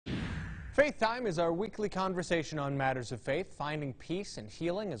Faith Time is our weekly conversation on matters of faith. Finding peace and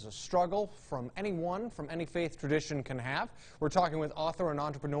healing is a struggle anyone from any faith tradition can have. We're talking with author and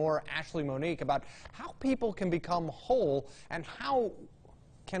entrepreneur Ashley Monique about how people can become whole and how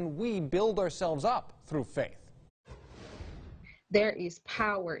can we build ourselves up through faith. There is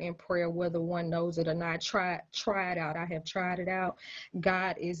power in prayer, whether one knows it or not. Try it out. I have tried it out.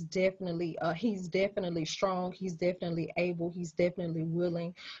 God is definitely, he's definitely strong. He's definitely able. He's definitely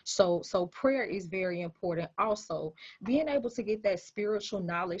willing. So prayer is very important. Also, being able to get that spiritual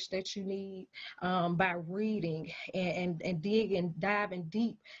knowledge that you need by reading and diving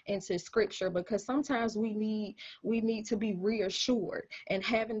deep into scripture, because sometimes we need to be reassured, and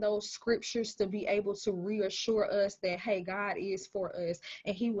having those scriptures to be able to reassure us that, hey, God is for us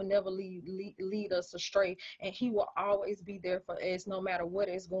and he will never lead us astray, and he will always be there for us no matter what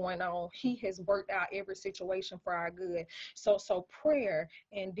is going on. He has worked out every situation for our good. So prayer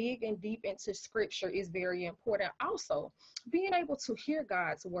and digging deep into scripture is very important. Also, being able to hear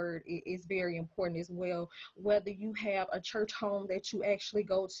God's word is very important as well. Whether you have a church home that you actually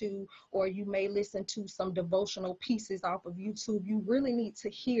go to, or you may listen to some devotional pieces off of YouTube, you really need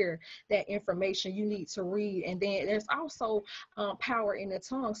to hear that information. You need to read. And then there's also power in the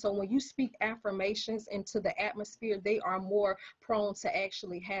tongue. So when you speak affirmations into the atmosphere, they are more prone to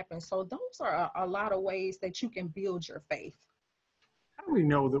actually happen. So those are a lot of ways that you can build your faith. How do we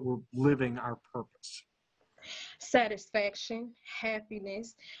know that we're living our purpose? Satisfaction,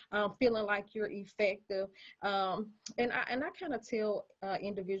 happiness, feeling like you're effective. And I kind of tell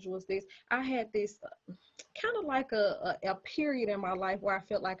individuals this. I had this kind of like a period in my life where I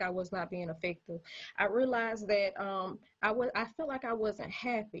felt like I was not being effective. I realized that I felt like I wasn't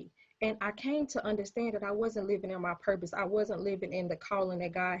happy. And I came to understand that I wasn't living in my purpose. I wasn't living in the calling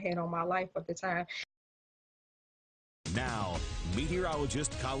that God had on my life at the time. Now,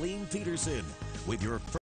 meteorologist Colleen Peterson with your